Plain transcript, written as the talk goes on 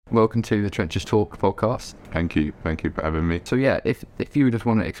welcome to the Trenches Talk podcast. Thank you for having me. So yeah, if you just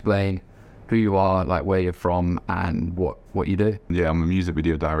want to explain who you are, like where you're from and what you do. Yeah, I'm a music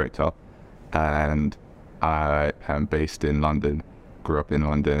video director and I am based in London, grew up in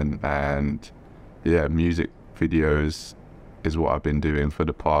London, and yeah, music videos is what I've been doing for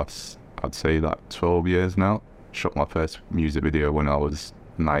the past, I'd say like 12 years now. Shot my first music video when I was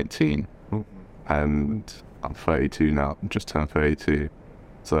 19 and I'm 32 now, just turned 32.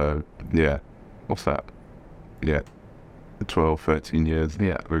 So yeah, what's that? Yeah, 12, 13 years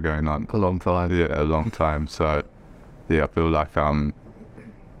we're going on. A long time. Yeah, a long time. So yeah, I feel like I'm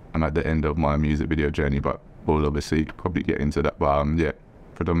at the end of my music video journey, but we'll obviously probably get into that. But yeah,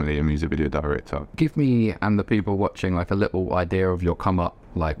 predominantly a music video director. Give me and the people watching like a little idea of your come up,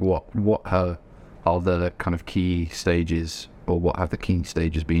 like what are the kind of key stages, or what have the key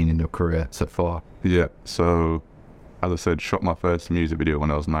stages been in your career so far? Yeah, so as I said, shot my first music video when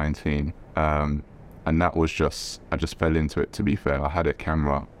I was 19. And that was I just fell into it, to be fair. I had a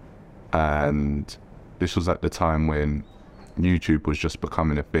camera, and this was at the time when YouTube was just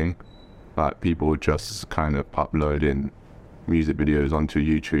becoming a thing. Like, people were just kind of uploading music videos onto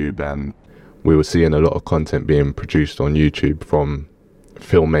YouTube, and we were seeing a lot of content being produced on YouTube from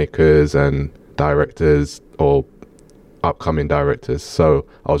filmmakers and directors or upcoming directors. So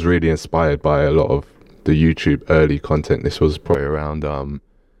I was really inspired by a lot of the YouTube early content. This was probably around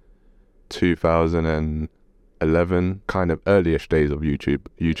 2011, kind of early-ish days of YouTube.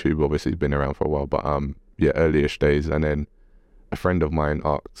 YouTube obviously has been around for a while, but yeah, early-ish days. And then a friend of mine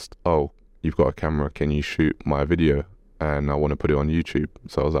asked, "Oh, you've got a camera, can you shoot my video? And I want to put it on YouTube."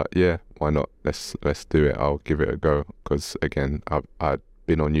 So I was like, yeah, why not? Let's do it. I'll give it a go. Because again, I'd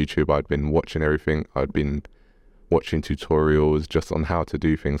been on YouTube, I'd been watching everything. I'd been watching tutorials just on how to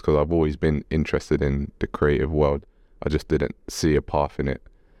do things, because I've always been interested in the creative world. I just didn't see a path in it.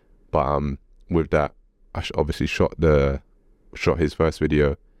 But with that, I obviously shot his first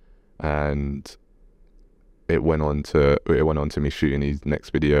video, and it went on to me shooting his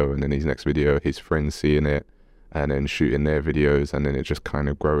next video, and then his next video, his friends seeing it, and then shooting their videos, and then it just kind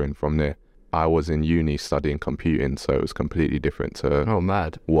of growing from there. I was in uni studying computing, so it was completely different to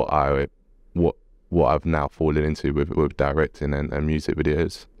what I've now fallen into with directing and music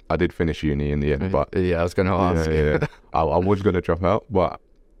videos. I did finish uni in the end, but yeah, I was going to ask. Yeah. I was going to drop out, but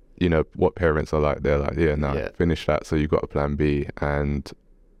you know what parents are like. They're like, finish that, so you got a plan B. And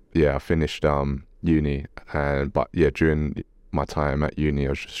yeah, I finished uni, but yeah, during my time at uni,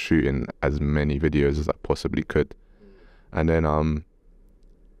 I was just shooting as many videos as I possibly could. And then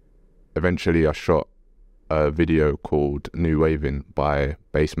eventually I shot a video called New Waving by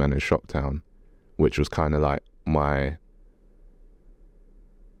Bassman and Shocktown, which was kind of like my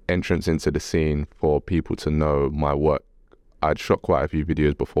entrance into the scene for people to know my work. I'd shot quite a few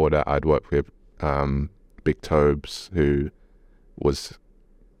videos before that. I'd worked with Big Tobes, who was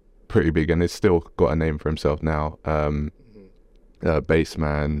pretty big and has still got a name for himself now.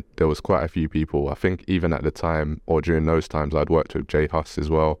 Bassman, there was quite a few people. I think even at the time, or during those times, I'd worked with J Huss as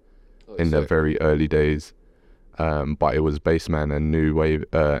well in the very early days. But it was Bassman and New Wave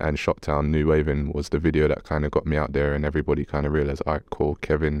and Shocktown. New Waving was the video that kind of got me out there, and everybody kind of realized, all right, cool,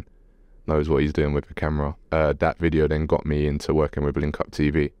 Kevin knows what he's doing with the camera. That video then got me into working with Link Up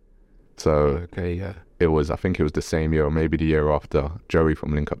TV. So I think it was the same year, or maybe the year after, Joey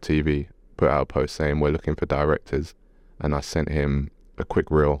from Link Up TV put out a post saying we're looking for directors, and I sent him a quick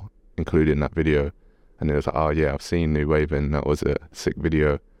reel including that video, and it was like, oh yeah, I've seen New Waving, that was a sick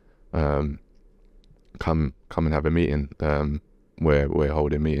video. Come and have a meeting. We're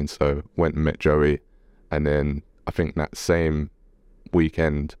holding meetings. So went and met Joey, and then I think that same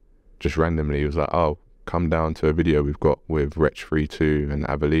weekend, just randomly, he was like, "Oh, come down to a video we've got with R3D and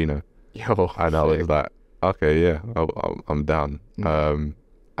Avelina." And I was like, "Okay, yeah, I'm down."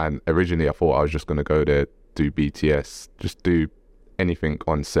 And originally I thought I was just gonna go there, do BTS, just do anything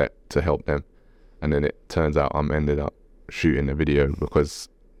on set to help them, and then it turns out I'm ended up shooting a video because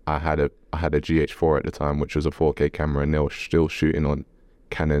I had a GH4 at the time, which was a 4K camera, and they were still shooting on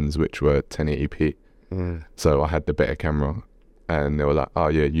Canons, which were 1080p. So I had the better camera, and they were like, "Oh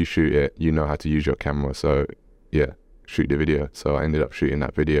yeah, you shoot it. You know how to use your camera, so yeah, shoot the video." So I ended up shooting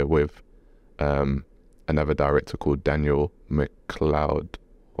that video with another director called Daniel McLeod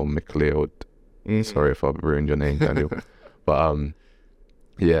or McLeod. Sorry if I've ruined your name, Daniel. But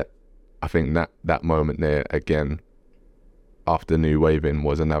yeah, I think that moment there again, after New Waving,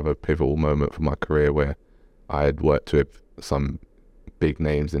 was another pivotal moment for my career, where I had worked with some big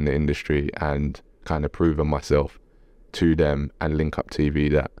names in the industry and kind of proven myself to them and Link Up TV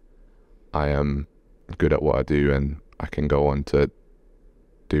that I am good at what I do, and I can go on to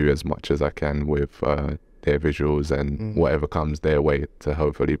do as much as I can with their visuals and whatever comes their way to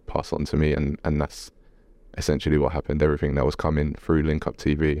hopefully pass on to me, and that's essentially what happened. Everything that was coming through Link Up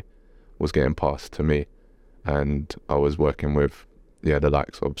TV was getting passed to me, and I was working with the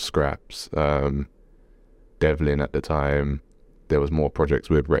likes of Scraps, Devlin at the time. There was more projects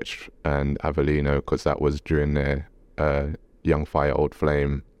with Wretch and Avellino because that was during their Young Fire Old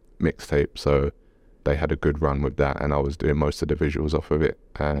Flame mixtape, so they had a good run with that, and I was doing most of the visuals off of it.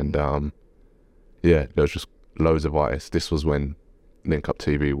 And there was just loads of artists. This was when Link Up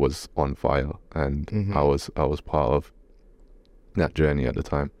TV was on fire, and I was part of that journey at the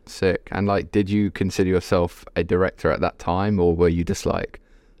time. Sick. And like, did you consider yourself a director at that time, or were you just like,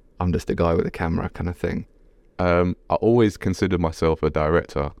 I'm just a guy with a camera kind of thing? I always considered myself a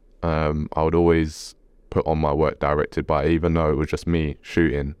director. I would always put on my work directed by, even though it was just me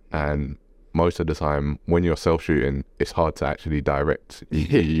shooting. And most of the time, when you're self-shooting, it's hard to actually direct.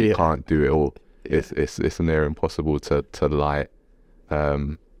 You can't do it all. Yeah. It's near impossible to light,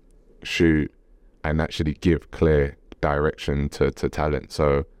 shoot, and actually give clear direction to talent.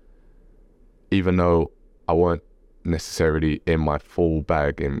 So even though I weren't necessarily in my full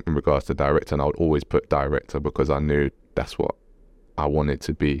bag in regards to director, and I would always put director because I knew that's what I wanted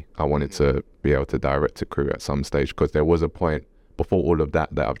to be. I wanted to be able to direct a crew at some stage, because there was a point before all of that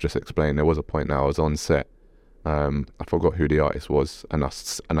I've just explained. There was a point now I was on set, I forgot who the artist was, and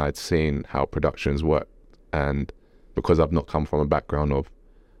I'd seen how productions work, and because I've not come from a background of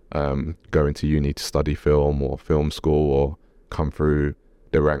going to uni to study film or film school, or come through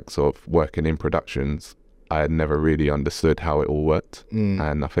the ranks of working in productions, I had never really understood how it all worked.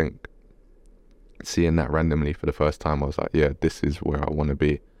 And I think seeing that randomly for the first time, I was like, yeah, this is where I want to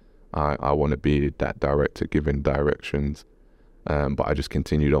be. I want to be that director giving directions. But I just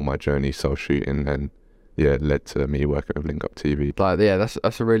continued on my journey self-shooting, and led to me working with Link Up TV. Like,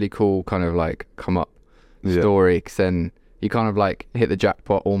 that's a really cool kind of like come up story, because then you kind of like hit the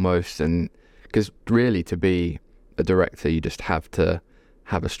jackpot almost. And because really, to be a director, you just have to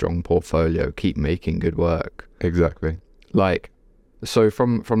have a strong portfolio, keep making good work. Exactly. Like, so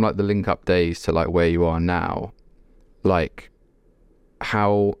from like the Link Up days to like where you are now, like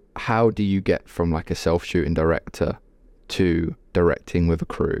how do you get from like a self-shooting director to directing with a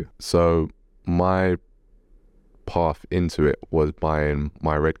crew? So my path into it was buying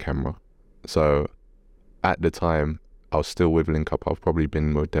my Red camera. So at the time, I was still with Link Up. I've probably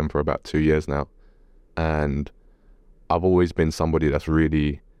been with them for about 2 years now, and I've always been somebody that's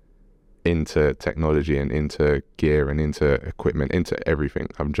really into technology and into gear and into equipment, into everything.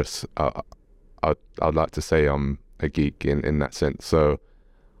 I'm just, I'd like to say I'm a geek in that sense. So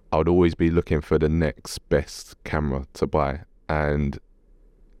I would always be looking for the next best camera to buy. And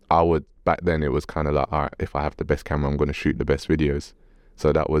back then it was kind of like, all right, if I have the best camera, I'm going to shoot the best videos.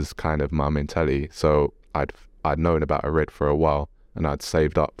 So that was kind of my mentality. So I'd known about a Red for a while, and I'd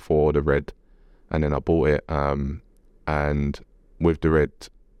saved up for the Red, and then I bought it. And with the Red,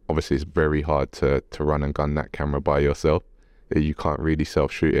 obviously it's very hard to run and gun that camera by yourself. You can't really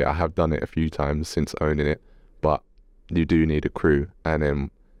self-shoot it. I have done it a few times since owning it, but you do need a crew. And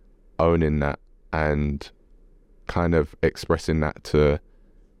then owning that and kind of expressing that to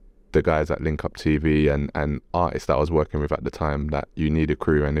the guys at Link Up TV and artists that I was working with at the time, that you need a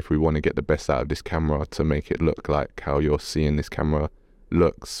crew, and if we want to get the best out of this camera to make it look like how you're seeing this camera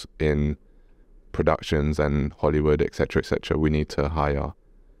looks in productions and Hollywood, etc., we need to hire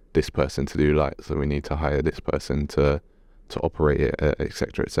this person to do lights, so we need to hire this person to operate it,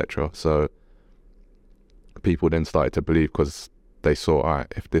 etc. So people then started to believe, because they saw, all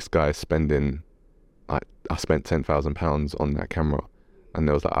right, if this guy is spending, I spent £10,000 on that camera, and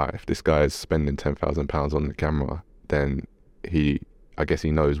they was like, all right, if this guy is spending £10,000 on the camera, then I guess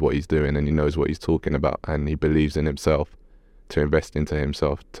he knows what he's doing, and he knows what he's talking about, and he believes in himself to invest into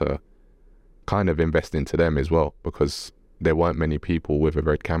himself, to kind of invest into them as well, because there weren't many people with a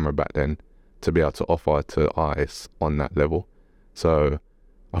Red camera back then to be able to offer to artists on that level. So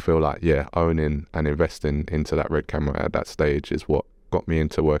I feel like, owning and investing into that Red camera at that stage is what got me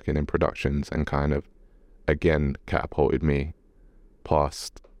into working in productions, and kind of, again, catapulted me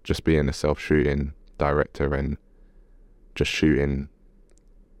past just being a self-shooting director and just shooting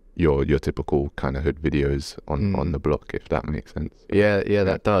your typical kind of hood videos on the block, if that makes sense. Yeah,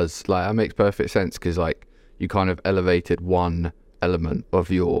 that does. Like, that makes perfect sense, because like you kind of elevated one element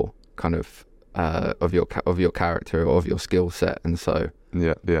of your kind of of your character or of your skill set, and so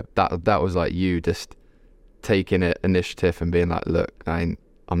that was like you just taking it initiative and being like, look, I'm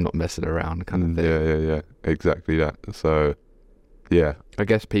not messing around, kind of thing. Yeah, exactly that. So I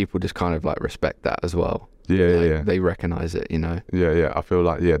guess people just kind of like respect that as well. they recognize it, you know. Yeah, I feel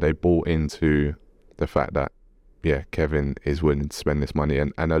like they bought into the fact that Kevin is willing to spend this money,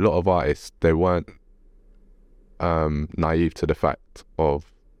 and a lot of artists, they weren't naive to the fact of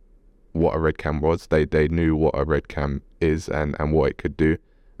what a red cam was. They knew what a red cam is and what it could do,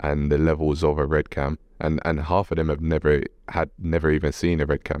 and the levels of a red cam, and half of them have never even seen a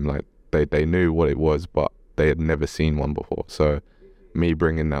red cam. Like they knew what it was, but they had never seen one before. So me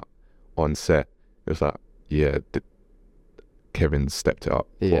bringing that on set, it was like, Kevin stepped it up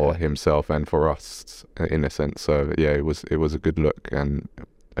for himself and for us in a sense. So it was a good look, and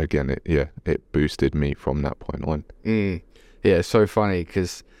again it boosted me from that point on. It's so funny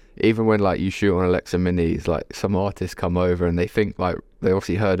because even when like you shoot on Alexa Minis, like some artists come over and they think like they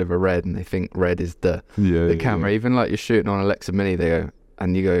obviously heard of a red and they think red is the camera. Even like you're shooting on Alexa Mini, they go,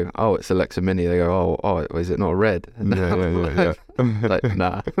 and you go, oh, it's Alexa Mini. They go, oh, is it not a red? Like,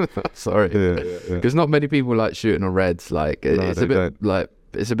 nah, sorry, because not many people like shooting on reds. Like it's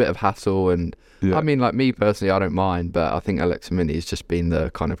a bit of hassle, and I mean, like me personally, I don't mind, but I think Alexa Mini has just been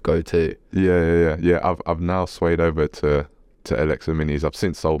the kind of go-to. I've now swayed over to Alexa Minis. I've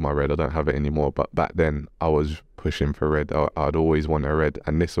since sold my red. I don't have it anymore, but back then I was pushing for red. I'd always want a red,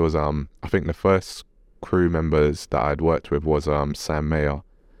 and this was I think the first crew members that I'd worked with was Sam Mayer.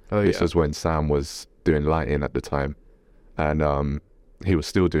 This was when Sam was doing lighting at the time, and he was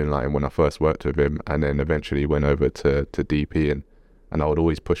still doing lighting when I first worked with him, and then eventually went over to DP, and I would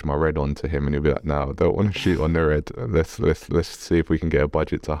always push my red onto him, and he'd be like, no, I don't want to shoot on the red. Let's see if we can get a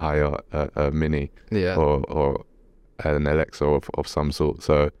budget to hire a Mini or an Alexa of some sort.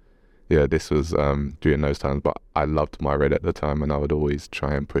 So this was during those times, but I loved my red at the time, and I would always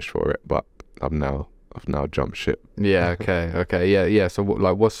try and push for it, but I've now jumped ship. Okay. So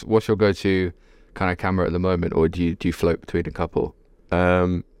what's your go-to kind of camera at the moment, or do you float between a couple?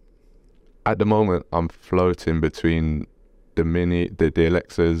 At the moment I'm floating between the Mini, the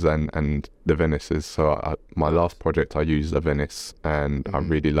Alexas and the Venices. So my last project I used a Venice, and I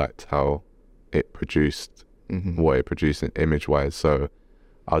really liked how it produced what it produced image wise. So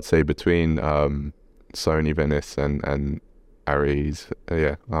I'd say between Sony Venice and Aries,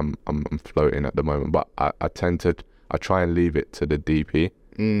 I'm floating at the moment, but I try and leave it to the DP,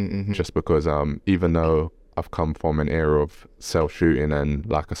 just because even though I've come from an era of self shooting, and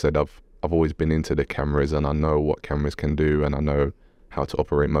like I said, I've always been into the cameras, and I know what cameras can do, and I know how to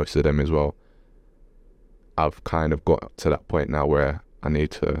operate most of them as well. I've kind of got to that point now where I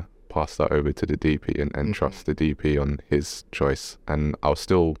need to pass that over to the DP and trust the DP on his choice, and I'll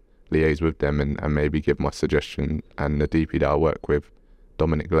still liaise with them and maybe give my suggestion. And the DP that I work with,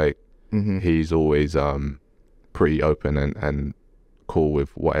 Dominic Lake, he's always pretty open and cool with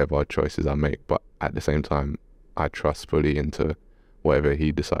whatever choices I make, but at the same time I trust fully into whatever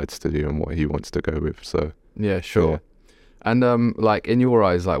he decides to do and what he wants to go with. So and like in your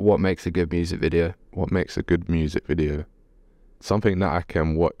eyes, like what makes a good music video? What makes a good music video? Something that I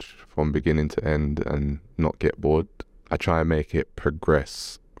can watch from beginning to end and not get bored. I try and make it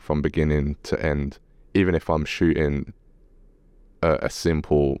progress from beginning to end, even if I'm shooting a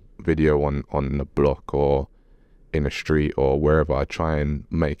simple video on the block or in a street or wherever. I try and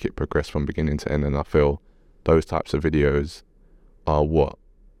make it progress from beginning to end, and I feel those types of videos are what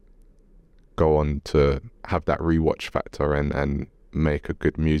go on to have that rewatch factor and make a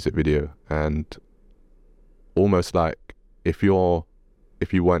good music video. And almost like if you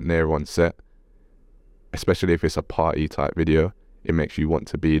weren't there on set, especially if it's a party type video, it makes you want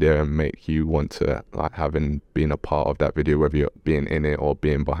to be there and make you want to like being a part of that video, whether you're being in it or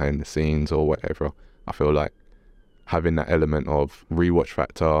being behind the scenes or whatever. I feel like having that element of rewatch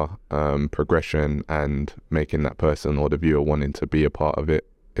factor, progression, and making that person or the viewer wanting to be a part of it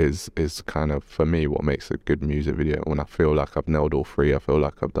is kind of, for me, what makes a good music video. When I feel like I've nailed all three, I feel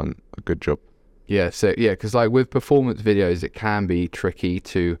like I've done a good job. Because like with performance videos, it can be tricky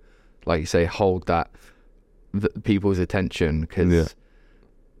to, like you say, hold that people's attention, because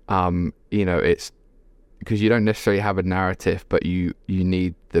it's because you don't necessarily have a narrative, but you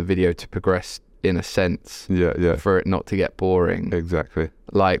need the video to progress in a sense, for it not to get boring. Exactly.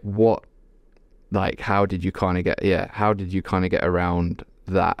 How did you kind of get around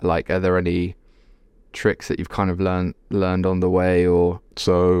that? Like, are there any tricks that you've kind of learned on the way? Or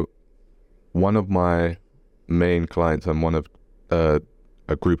so one of my main clients and one of a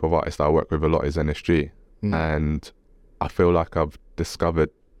group of artists that I work with a lot is NSG. And I feel like I've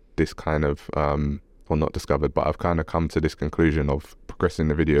discovered this kind of, well, not discovered, but I've kind of come to this conclusion of progressing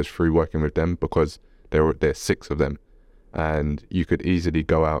the videos through working with them, because there's 6 of them, and you could easily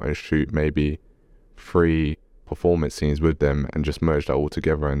go out and shoot maybe 3 performance scenes with them and just merge that all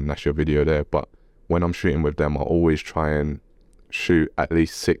together, and that's your video there. But when I'm shooting with them, I always try and shoot at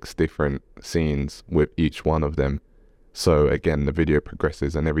least 6 different scenes with each one of them. So again, the video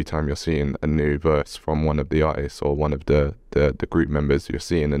progresses, and every time you're seeing a new verse from one of the artists or one of the group members, you're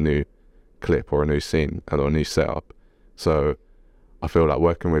seeing a new clip or a new scene or a new setup. So I feel like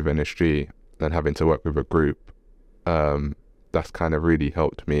working with NSG and having to work with a group, that's kind of really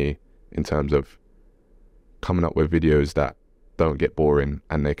helped me in terms of coming up with videos that don't get boring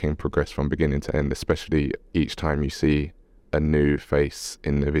and they can progress from beginning to end, especially each time you see a new face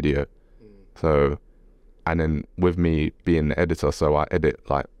in the video. So, and then with me being the editor, so I edit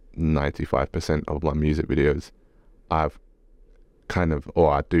like 95% of my music videos. I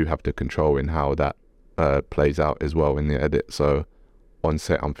do have the control in how that plays out as well in the edit. So on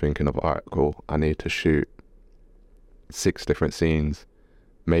set, I'm thinking of, all right, cool, I need to shoot 6 different scenes,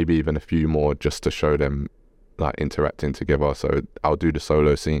 maybe even a few more, just to show them like interacting together. So I'll do the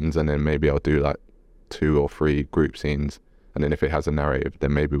solo scenes, and then maybe I'll do like 2 or 3 group scenes, and then if it has a narrative,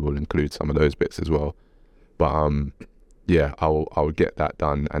 then maybe we'll include some of those bits as well. But yeah, I'll get that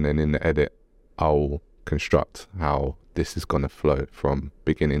done, and then in the edit I'll construct how this is gonna flow from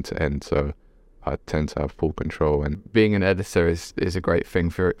beginning to end. So I tend to have full control. And being an editor is a great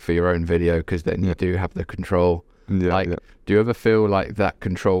thing for your own video, because then you do have the control. Do you ever feel like that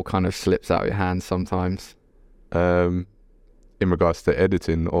control kind of slips out of your hands sometimes? In regards to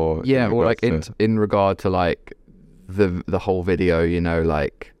editing, or or like in regard to like the whole video, you know,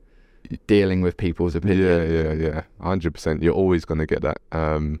 like dealing with people's opinions. Yeah 100%. You're always going to get that.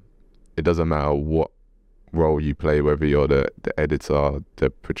 It doesn't matter what role you play, whether you're the editor, the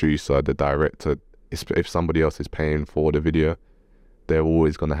producer, the director. If somebody else is paying for the video, they're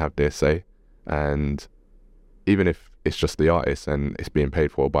always going to have their say. And even if it's just the artist and it's being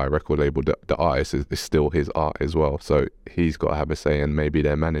paid for by a record label, the artist is still his art as well. So he's got to have a say, and maybe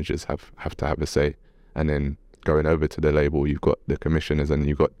their managers have to have a say. And then going over to the label, you've got the commissioners and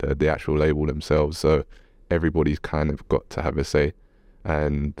you've got the actual label themselves. So everybody's kind of got to have a say.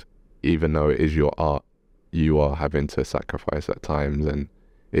 And even though it is your art, you are having to sacrifice at times, and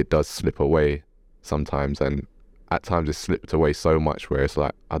it does slip away sometimes. And at times it's slipped away so much where it's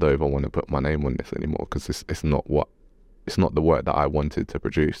like, I don't even want to put my name on this anymore, because it's not the work that I wanted to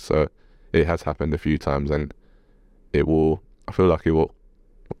produce. So it has happened a few times, and I feel like it will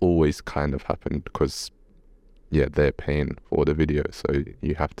always kind of happen, because they're paying for the video, so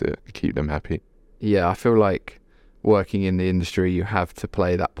you have to keep them happy. I feel like working in the industry, you have to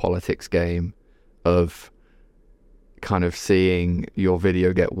play that politics game of kind of seeing your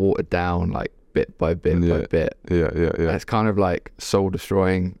video get watered down like bit by bit by bit. It's kind of like soul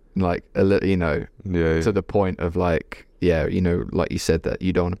destroying, like a little, you know, to the point of like, you know, like you said, that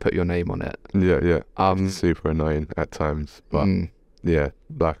you don't want to put your name on it. It's super annoying at times, but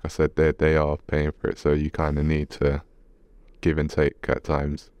like I said, they are paying for it, so you kind of need to give and take at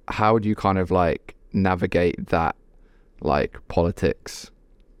times. How do you kind of like navigate that, like politics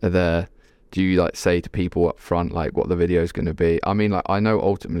there? Do you like say to people up front like what the video is going to be? I mean, like, I know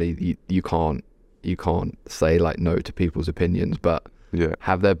ultimately you can't say like no to people's opinions, but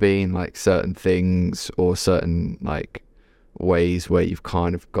have there been like certain things or certain like ways where you've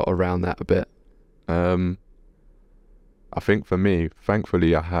kind of got around that a bit? I think for me,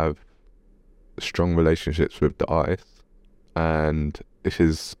 thankfully, I have strong relationships with the artists, and this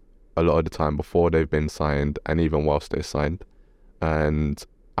is a lot of the time before they've been signed and even whilst they're signed, and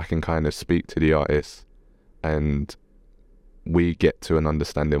I can kind of speak to the artists and we get to an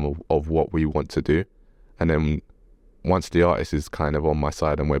understanding of what we want to do. And then once the artist is kind of on my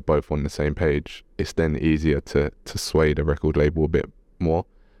side and we're both on the same page, it's then easier to sway the record label a bit more.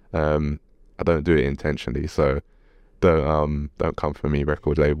 I don't do it intentionally, so don't come for me,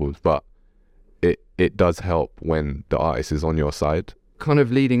 record labels, but it does help when the artist is on your side. Kind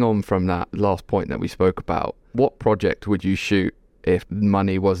of leading on from that last point that we spoke about, what project would you shoot if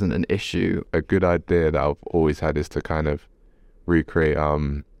money wasn't an issue? A good idea that I've always had is to kind of recreate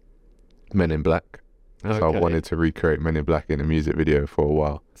Men in Black. Okay. So I wanted to recreate Men in Black in a music video for a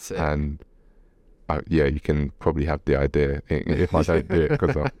while. Sick. And you can probably have the idea if I don't do it,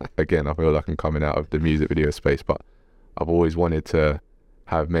 because again, I feel like I'm coming out of the music video space, but I've always wanted to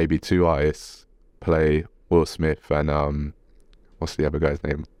have maybe 2 artists play Will Smith and what's the other guy's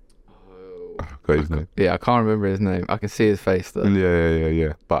name? Got his name. Yeah, I can't remember his name. I can see his face though.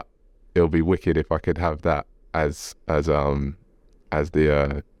 Yeah. But it'll be wicked if I could have that as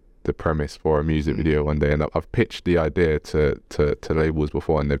the premise for a music video one day. And I've pitched the idea to labels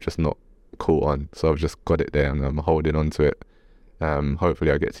before, and they've just not caught on. So I've just got it there and I'm holding on to it.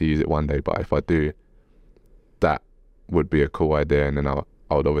 Hopefully I get to use it one day. But if I do, that would be a cool idea. And then I'll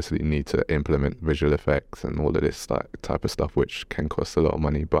I would obviously need to implement visual effects and all of this type of stuff, which can cost a lot of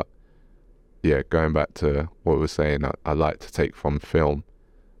money. But yeah, going back to what we were saying, I like to take from film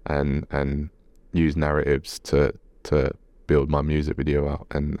and use narratives to build my music video out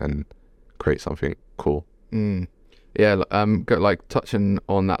and create something cool. Yeah, like touching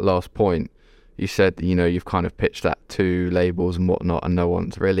on that last point, you said, you know, you've kind of pitched that to labels and whatnot, and no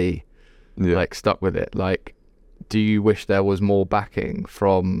one's really like stuck with it. Like, do you wish there was more backing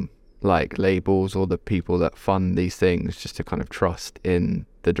from like labels or the people that fund these things, just to kind of trust in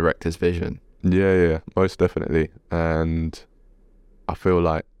the director's vision? Yeah, most definitely. And I feel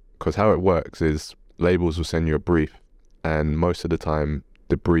like, because how it works is labels will send you a brief, and most of the time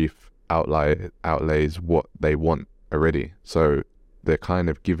the brief outlays what they want already. So they're kind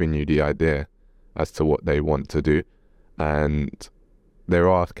of giving you the idea as to what they want to do. And there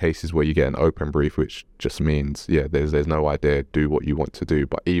are cases where you get an open brief, which just means, there's no idea, do what you want to do.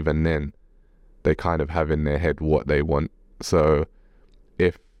 But even then, they kind of have in their head what they want. So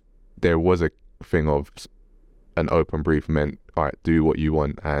if there was a thing of an open brief meant, all right, do what you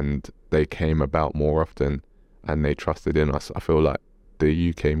want, and they came about more often and they trusted in us, I feel like the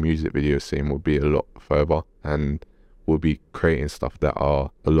UK music video scene will be a lot further, and we'll be creating stuff that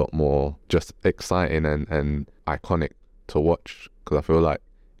are a lot more just exciting and iconic to watch. Because I feel like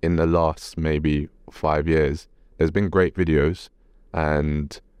in the last maybe 5 years, there's been great videos,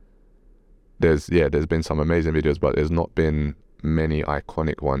 and there's been some amazing videos, but there's not been many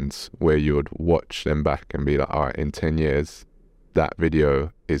iconic ones where you would watch them back and be like, all right, in 10 years, that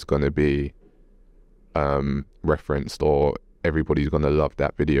video is going to be referenced, or everybody's going to love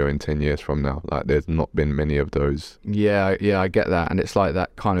that video in 10 years from now. Like, there's not been many of those. Yeah, I get that. And it's like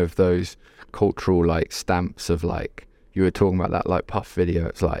that kind of those cultural like stamps of like, you were talking about that like Puff video.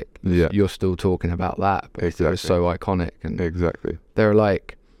 It's like, you're still talking about that, but exactly. It was so iconic. And exactly.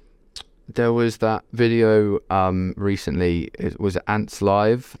 There was that video recently. It was Ants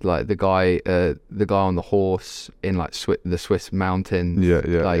Live, like the guy on the horse in like the Swiss mountains.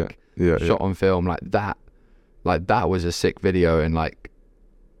 Shot on film like that. Like, that was a sick video, and like,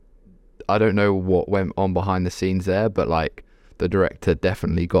 I don't know what went on behind the scenes there, but like the director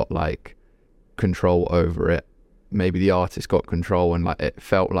definitely got like control over it. Maybe the artist got control, and like it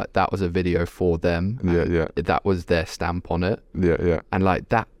felt like that was a video for them. That was their stamp on it. And like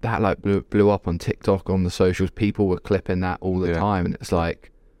that like blew up on TikTok, on the socials. People were clipping that all the time, and it's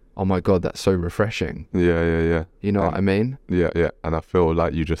like, oh my god, that's so refreshing. You know what I mean? And I feel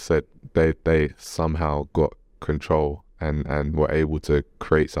like you just said they somehow got control and were able to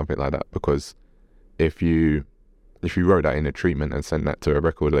create something like that. Because if you wrote that in a treatment and sent that to a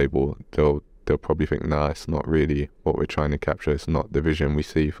record label, they'll probably think, nah, it's not really what we're trying to capture. It's not the vision we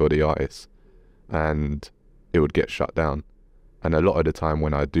see for the artist, and it would get shut down. And a lot of the time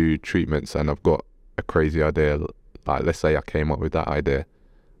when I do treatments and I've got a crazy idea, like let's say I came up with that idea,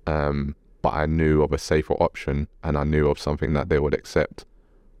 but I knew of a safer option and I knew of something that they would accept,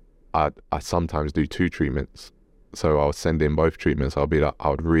 I sometimes do 2 treatments. So I'll send in both treatments. I'll be like, I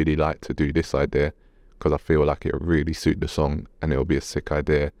would really like to do this idea because I feel like it would really suit the song and it'll be a sick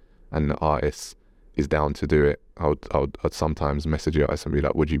idea, and the artist is down to do it. I'd sometimes message the artist and be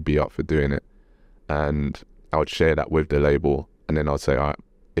like, would you be up for doing it? And I would share that with the label, and then I'd say, all right,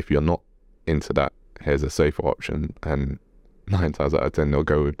 if you're not into that, here's a safer option. And 9 times out of 10 they'll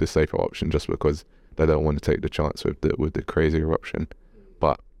go with the safer option just because they don't want to take the chance with the crazier option.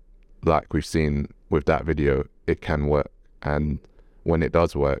 But like we've seen with that video, it can work, and when it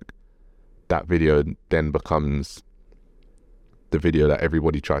does work, that video then becomes the video that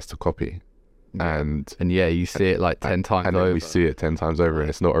everybody tries to copy. And you see it like 10 times over. And we see it 10 times over, and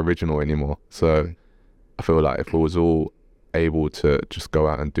it's not original anymore. So I feel like if we was all able to just go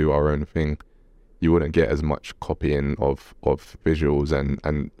out and do our own thing, you wouldn't get as much copying of visuals,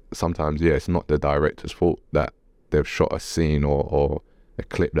 and sometimes it's not the director's fault that they've shot a scene or a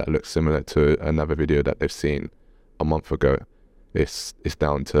clip that looks similar to another video that they've seen a month ago. It's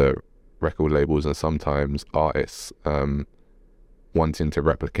down to record labels and sometimes artists wanting to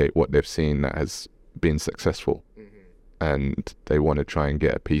replicate what they've seen that has been successful, and they want to try and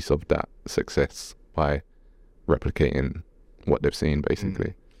get a piece of that success by replicating what they've seen,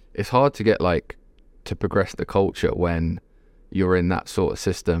 basically. It's hard to get like to progress the culture when you're in that sort of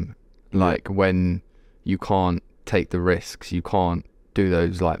system, like when you can't take the risks, you can't do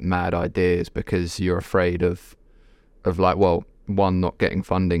those like mad ideas because you're afraid of like, well, 1, not getting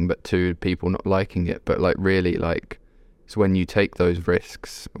funding, but 2, people not liking it. But like really, like, it's when you take those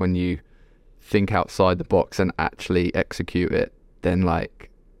risks, when you think outside the box and actually execute it, then like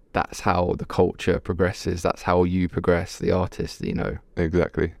that's how the culture progresses. That's how you progress, the artist, you know.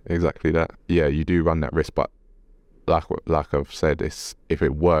 Exactly that. Yeah, you do run that risk, but like I've said, it's if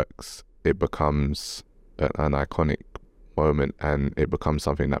it works, it becomes an iconic moment, and it becomes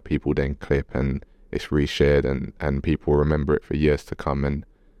something that people then clip, and it's reshared, and people remember it for years to come. And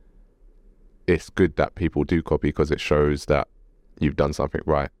it's good that people do copy, because it shows that you've done something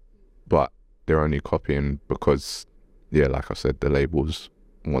right. But they're only copying because, yeah, like I said, the labels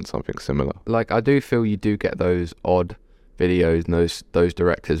want something similar. Like, I do feel you do get those odd videos and those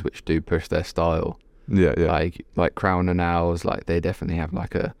directors which do push their style. Yeah. Like Crown and Owls, like they definitely have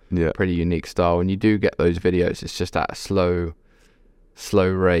like a pretty unique style, and you do get those videos. It's just at a slow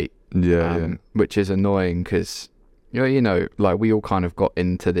rate. Yeah. Which is annoying, because you know, like we all kind of got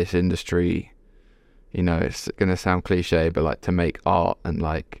into this industry. You know, it's gonna sound cliche, but like to make art and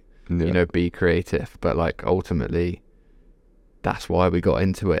like you know, be creative. But like ultimately, that's why we got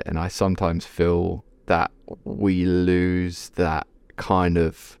into it. And I sometimes feel that we lose that kind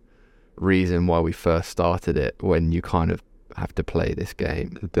of reason why we first started it, when you kind of have to play this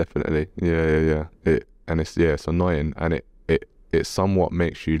game. Definitely. Yeah. It's annoying, and it somewhat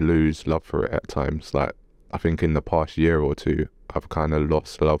makes you lose love for it at times. Like, I think in the past year or two, I've kind of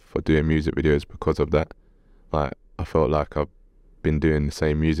lost love for doing music videos because of that. Like, I felt like I've been doing the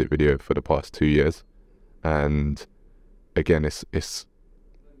same music video for the past 2 years, and again, it's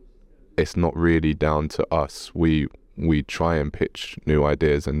not really down to us. We try and pitch new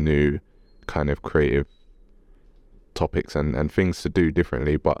ideas and new kind of creative topics and things to do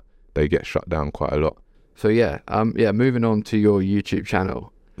differently, but they get shut down quite a lot. So moving on to your YouTube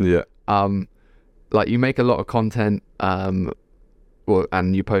channel. Yeah. Like, you make a lot of content, and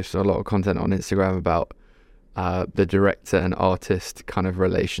you post a lot of content on Instagram about the director and artist kind of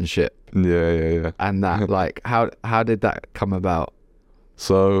relationship. Yeah. And that, like, how did that come about?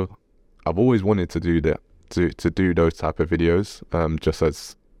 So I've always wanted to do that, to do those type of videos, just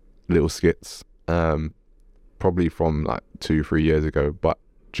as little skits, probably from like 2-3 years ago. But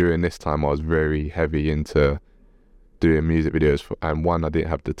during this time, I was very heavy into doing music videos, and one, I didn't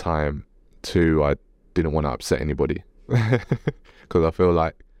have the time. Two, I didn't want to upset anybody, because I feel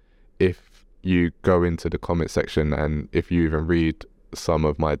like if you go into the comment section and if you even read some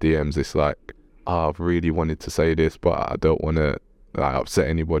of my DMs, it's like, I've really wanted to say this, but I don't want to upset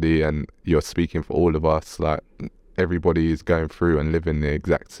anybody, and you're speaking for all of us. Like, everybody is going through and living the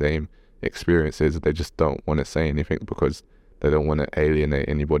exact same experiences. They just don't want to say anything because they don't want to alienate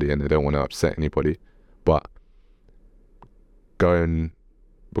anybody and they don't want to upset anybody. But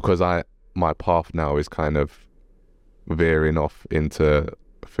because my path now is kind of veering off into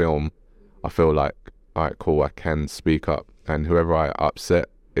film, I feel like, all right, cool, I can speak up, and whoever I upset,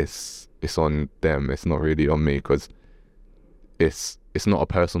 it's on them. It's not really on me, because it's not a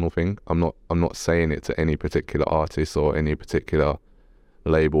personal thing. I'm not saying it to any particular artist or any particular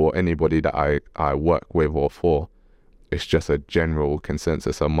label or anybody that I work with or for. It's just a general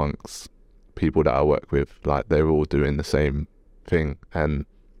consensus amongst people that I work with. Like, they're all doing the same thing, and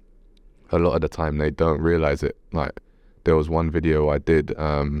a lot of the time they don't realize it. Like, there was one video I did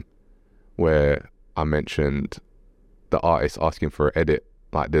where I mentioned the artist asking for an edit,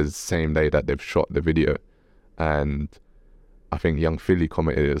 like the same day that they've shot the video, and I think Young Philly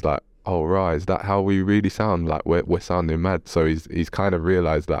commented, it was like, oh right, is that how we really sound? Like, we're sounding mad. So he's kind of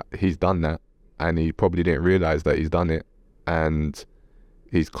realized that he's done that, and he probably didn't realize that he's done it, and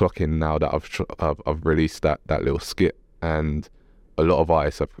he's clocking now that I've released that little skit. And a lot of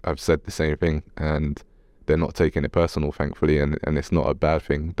artists have said the same thing, and they're not taking it personal, thankfully, and it's not a bad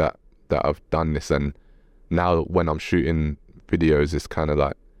thing that I've done this. And now when I'm shooting videos, it's kind of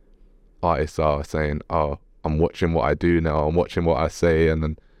like artists are saying, oh, I'm watching what I do now, I'm watching what I say, and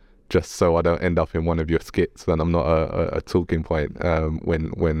then just so I don't end up in one of your skits, then I'm not a talking point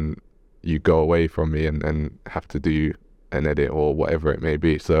when you go away from me and have to do an edit or whatever it may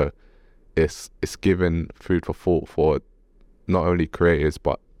be. So it's given food for thought for not only creators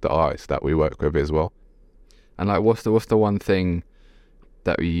but the artists that we work with as well. And like, what's the one thing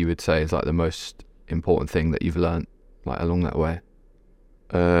that you would say is like the most important thing that you've learned like along that way?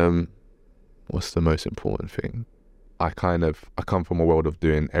 What's the most important thing? I come from a world of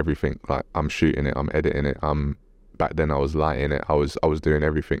doing everything. Like, I'm shooting it, I'm editing it, back then I was lighting it, I was doing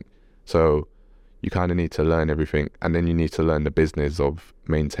everything. So you kind of need to learn everything, and then you need to learn the business of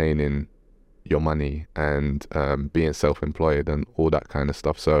maintaining your money and being self-employed and all that kind of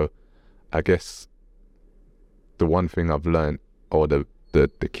stuff. So I guess the one thing I've learned, or the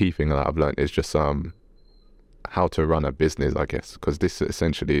key thing that I've learned, is just how to run a business, I guess, because this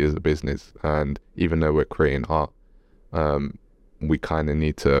essentially is a business. And even though we're creating art, we kind of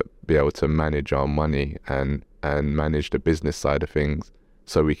need to be able to manage our money and manage the business side of things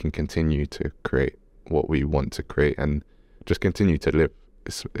so we can continue to create what we want to create and just continue to live,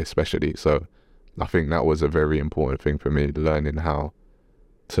 especially. So I think that was a very important thing for me, learning how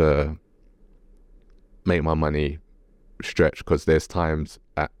to make my money stretch, because there's times,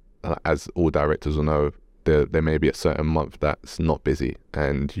 as all directors will know, there may be a certain month that's not busy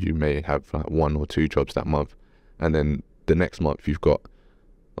and you may have like 1 or 2 jobs that month, and then the next month you've got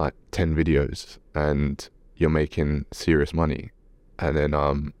like 10 videos and you're making serious money, and then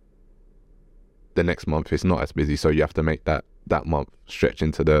the next month it's not as busy, so you have to make that month stretch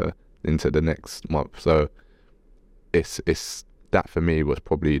into the next month. So it's that for me was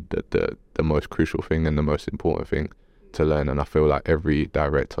probably the most crucial thing and the most important thing to learn. And I feel like every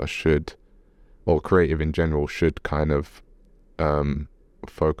director should, or creative in general, should kind of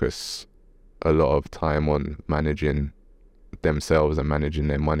focus a lot of time on managing themselves and managing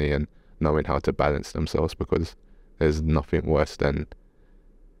their money and knowing how to balance themselves, because there's nothing worse than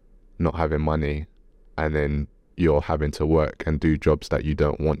not having money and then you're having to work and do jobs that you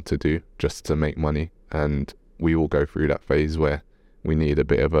don't want to do just to make money. And we all go through that phase where we need a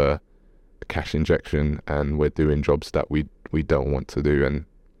bit of a cash injection and we're doing jobs that we don't want to do, and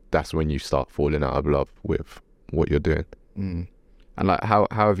that's when you start falling out of love with what you're doing. And like how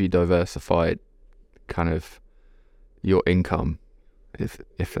have you diversified kind of your income, if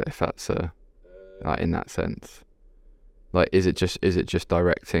that's like in that sense? Like is it just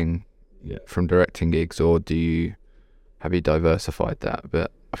directing from directing gigs, or have you diversified that a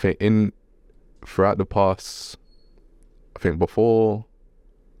bit? I think throughout the past, I think before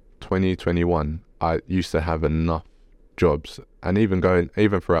 2021, I used to have enough jobs, and even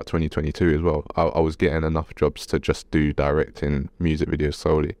throughout 2022 as well, I was getting enough jobs to just do directing music videos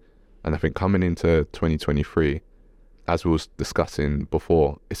solely. And I think coming into 2023, as we was discussing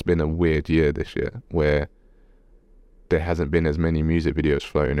before, it's been a weird year this year where there hasn't been as many music videos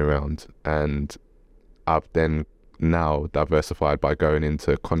floating around, and I've then now diversified by going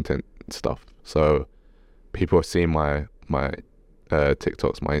into content stuff. So people have seen my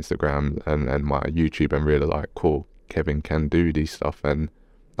TikToks, my Instagram and my YouTube, and really like, cool, Kevin can do these stuff, and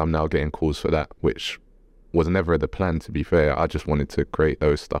I'm now getting calls for that, which was never the plan, to be fair. I just wanted to create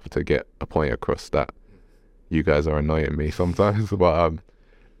those stuff to get a point across that you guys are annoying me sometimes, but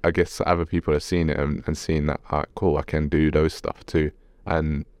I guess other people have seen it and seen that, cool, I can do those stuff too.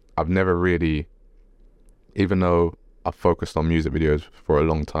 And I've never really, even though I've focused on music videos for a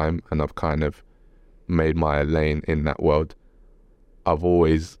long time and I've kind of made my lane in that world, I've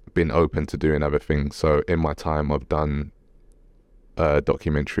always been open to doing other things. So in my time, I've done a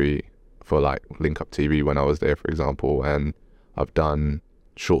documentary for like Link Up TV when I was there, for example, and I've done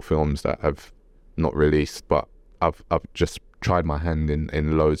short films that have not released, but I've just tried my hand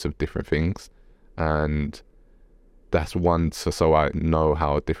in loads of different things, and that's one, so I know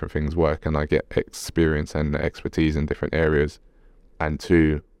how different things work and I get experience and expertise in different areas. And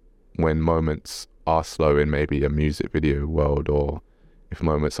 2, when moments are slow in maybe a music video world, or if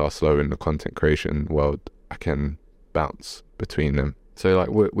moments are slow in the content creation world, I can bounce between them. So like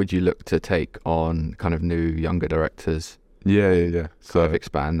would you look to take on kind of new younger directors? Yeah. So kind of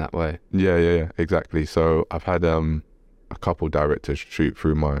expand that way. Yeah, exactly. So I've had a couple directors shoot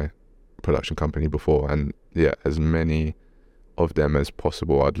through my production company before, and yeah, as many of them as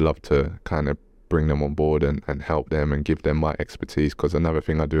possible, I'd love to kind of bring them on board and help them and give them my expertise, because another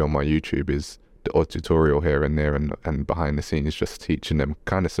thing I do on my YouTube is the odd tutorial here and there and behind the scenes, just teaching them,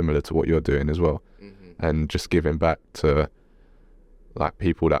 kind of similar to what you're doing as well. And just giving back to like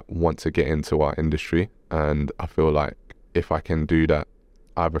people that want to get into our industry. And I feel like if I can do that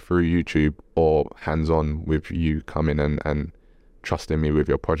either through YouTube or hands-on with you coming and trusting me with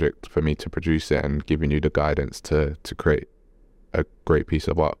your project for me to produce it and giving you the guidance to create a great piece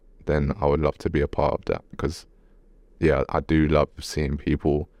of art, then I would love to be a part of that. Because yeah, I do love seeing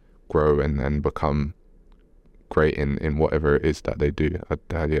people grow and become great in whatever it is that they do.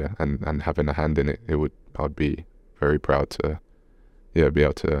 And having a hand in it, I'd be very proud to be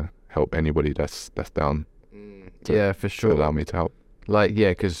able to help anybody that's down. Yeah, for sure. Allow me to help. Like, yeah,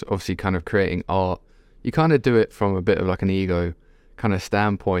 because obviously kind of creating art, you kind of do it from a bit of like an ego kind of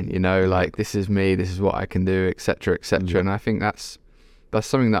standpoint, you know, like this is me, this is what I can do, etc. Yeah. And I think that's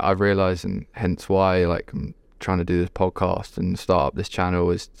something that I've realized, and hence why like I'm trying to do this podcast and start up this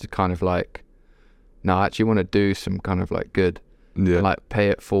channel, is to kind of like, no, I actually want to do some kind of like good, and like pay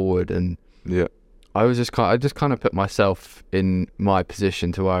it forward. And I just kind of put myself in my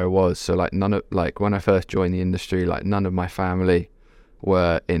position to where I was. So like when I first joined the industry, like none of my family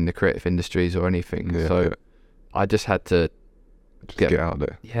were in the creative industries or anything. I just had to get out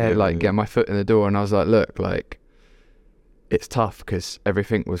there. Get my foot in the door. And I was like, look, like, it's tough because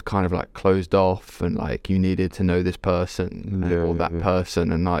everything was kind of like closed off, and like you needed to know this person or that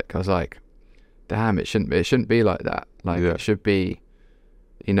person, and like I was like, damn, it shouldn't be like that. Like it should be,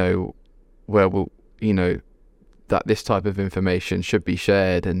 you know, where we'll, you know, that this type of information should be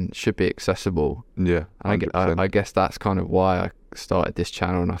shared and should be accessible. Yeah, I guess that's kind of why I started this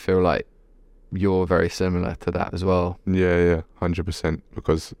channel, and I feel like you're very similar to that as well. Yeah, 100%.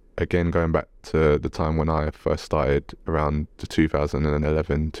 Because again, going back to the time when I first started around the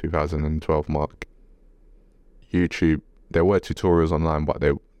 2011, 2012 mark, YouTube, there were tutorials online, but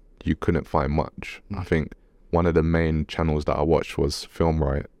you couldn't find much. I think one of the main channels that I watched was Film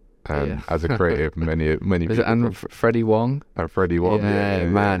Riot. And as a creative, many people. And Freddie Wong? Yeah,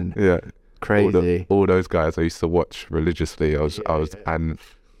 man. Yeah. Crazy. All those guys I used to watch religiously. And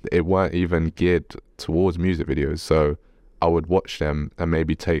it weren't even geared towards music videos. So I would watch them and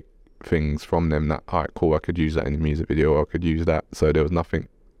maybe take things from them that, all right, cool, I could use that in a music video, or I could use that. So there was nothing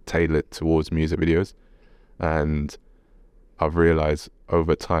tailored towards music videos. And I've realized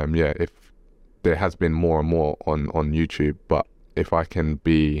over time, if there has been more and more on YouTube, but if I can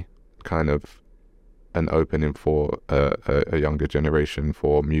be kind of an opening for a younger generation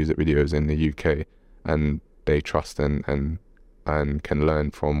for music videos in the UK, and they trust and can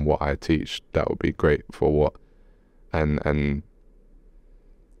learn from what I teach, that would be great for what, and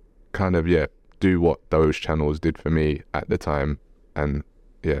kind of, do what those channels did for me at the time, and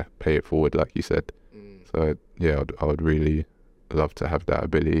pay it forward, like you said. So I would really love to have that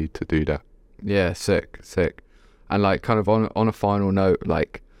ability to do that. Yeah, sick. And like, kind of on a final note,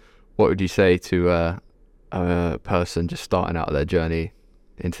 like, what would you say to a person just starting out their journey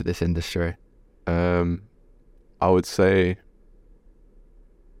into this industry? I would say,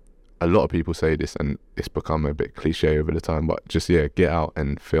 a lot of people say this and it's become a bit cliche over the time, but just get out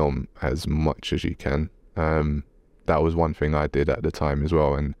and film as much as you can. That was one thing I did at the time as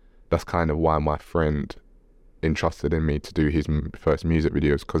well, and that's kind of why my friend entrusted in me to do his first music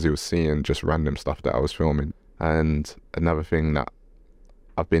videos, because he was seeing just random stuff that I was filming. And another thing that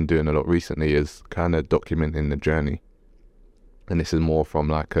I've been doing a lot recently is kind of documenting the journey, and this is more from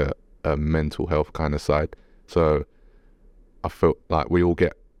like a mental health kind of side. So I feel like we all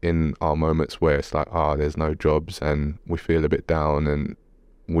get in our moments where it's like, there's no jobs, and we feel a bit down, and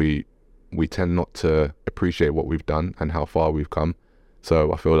we tend not to appreciate what we've done and how far we've come.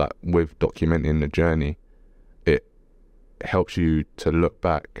 So I feel like with documenting the journey, it helps you to look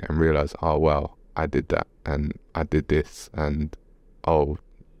back and realize, wow, I did that, and I did this, and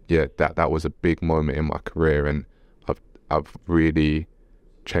that was a big moment in my career, and I've really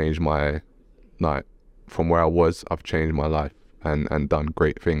changed my, like, from where I was, I've changed my life and done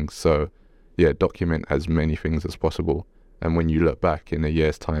great things. So document as many things as possible, and when you look back in a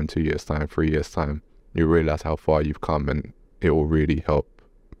year's time, 2 years time, 3 years time, you realize how far you've come, and it will really help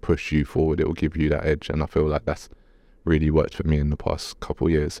push you forward. It will give you that edge, and I feel like that's really worked for me in the past couple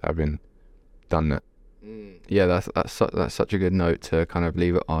of years, having done that. Yeah, that's such a good note to kind of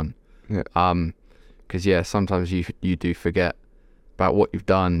leave it on. Because sometimes you do forget about what you've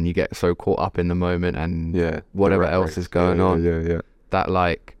done. You get so caught up in the moment and whatever else is going on. That,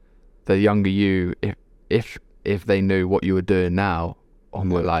 like, the younger you, if they knew what you were doing now,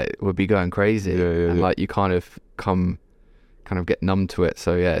 would be going crazy. And like, you kind of get numb to it.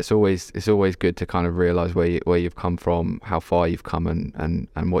 So it's always good to kind of realize where you've come from, how far you've come,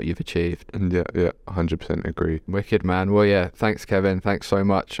 and what you've achieved. And 100% agree. Wicked, man. Well, thanks, Kevin. Thanks so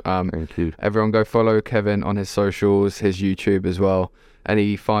much. Thank you. Everyone go follow Kevin on his socials, his YouTube as well.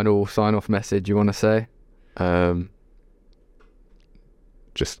 Any final sign-off message you want to say?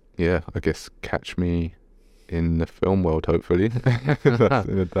 Just I guess catch me in the film world, hopefully.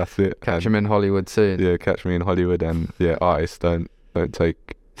 that's it. Catch him in Hollywood soon. Catch me in Hollywood, and artists don't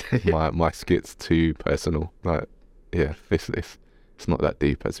take my skits too personal. Like, it's not that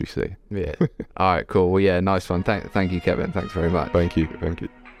deep, as we say. All right, cool. Well, nice one. Thank you, Kevin. Thanks very much. Thank you.